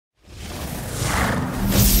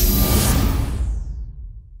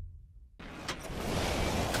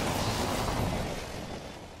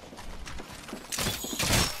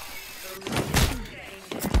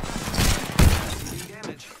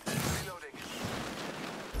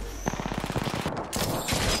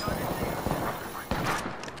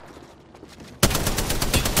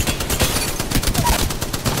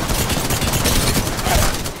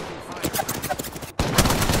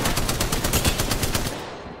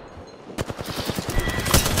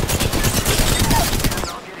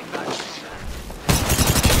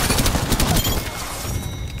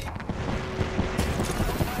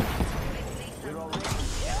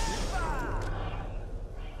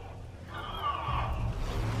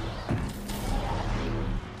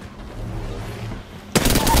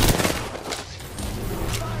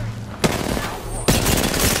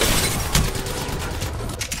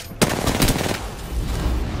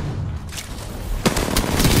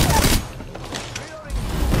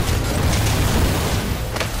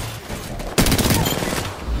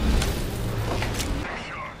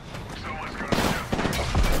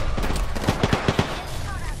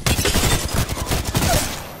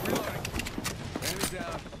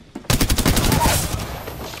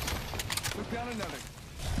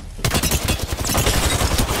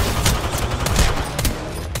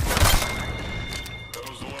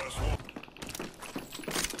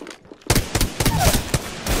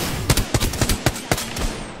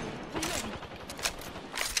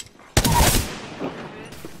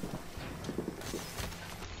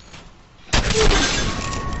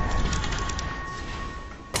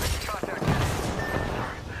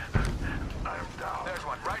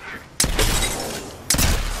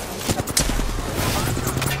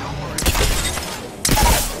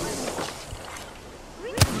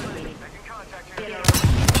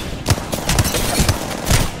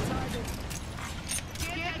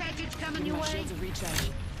coming your way? Shields of recharge.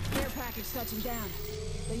 Care package touching down.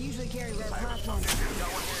 They usually carry red platforms.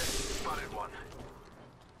 Got one here. Spotted one.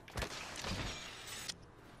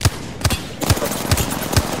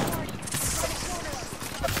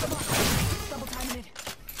 Double timing it.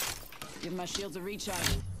 Give my shields a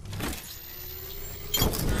recharge.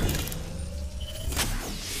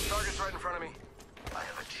 Target's right in front of me. I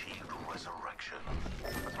have achieved resurrection.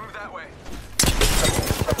 Let's move that way.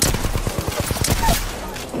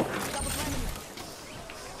 Double timing it.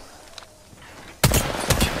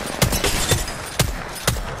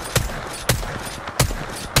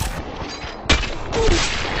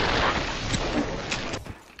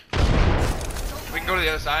 We can go to the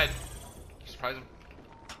other side. Surprise him.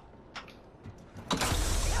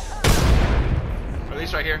 Or at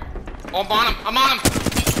least right here. Oh, I'm on him! I'm on him!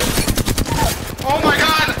 Oh my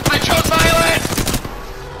god! I chose violence!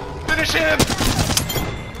 Finish him!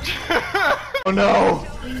 Oh no!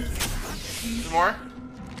 Some more?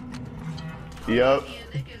 Yep.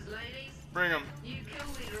 Bring him.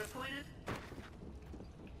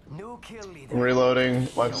 New kill leader. I'm reloading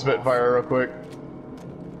my Spitfire real quick.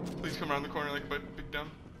 Please come around the corner like big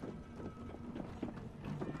dumb.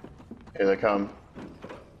 Here they come.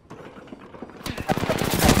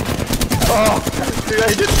 Oh! Dude,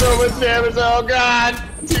 I did so much damage! Oh god!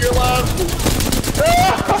 To your left!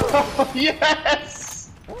 Oh,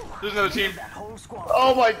 yes! There's another team.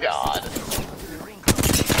 Oh my god!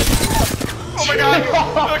 Oh my god!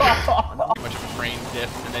 Too much of a frame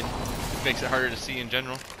diff and then makes it harder to see in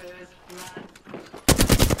general.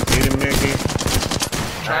 Get him, Mickey.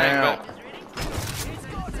 Triangle.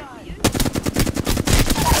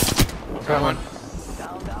 Come on.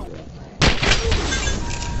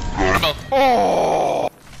 Oh!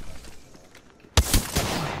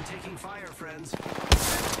 I'm taking fire, friends.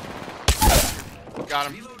 Got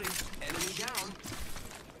him. Reloading. Enemy down.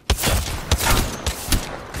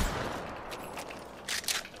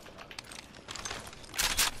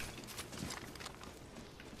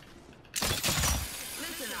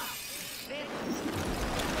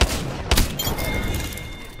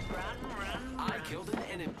 I killed an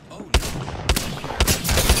enemy. Oh no.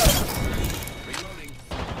 Reloading.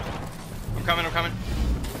 I'm coming, I'm coming.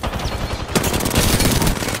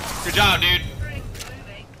 Good job, dude.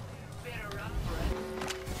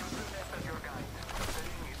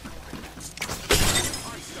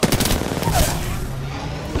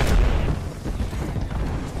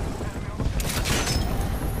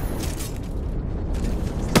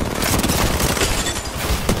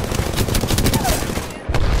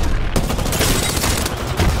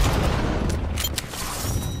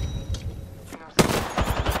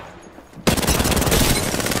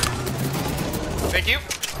 Thank you.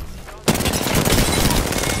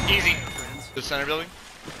 Easy. The center building.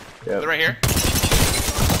 Yep. They're right here.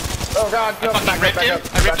 Oh god, no, I fucking back up, ripped back him. up,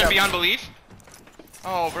 I ripped back him up. beyond belief.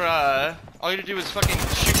 Oh, bruh. All you had to do was fucking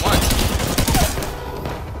shoot once.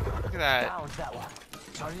 Look at that. Down that one.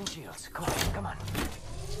 Charging shields. Come on, come on.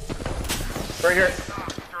 Right here.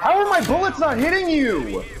 How are my bullets not hitting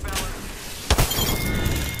you?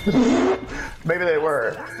 Maybe they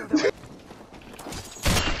were.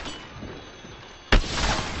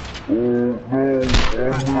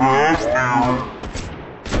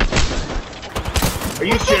 Are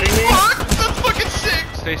you shitting me? Fuck! That's fucking sick!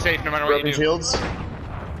 Stay safe no matter what Broken you do. shields.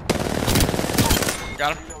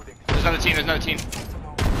 Got him. There's another team, there's another team.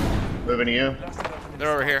 Moving to you. They're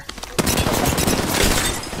over here.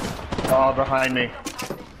 Oh, behind me.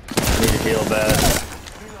 I need to heal bad.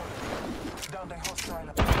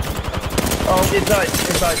 Oh, inside,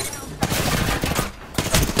 inside.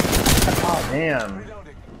 Oh, damn.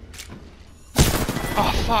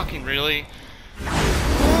 Oh, fucking really?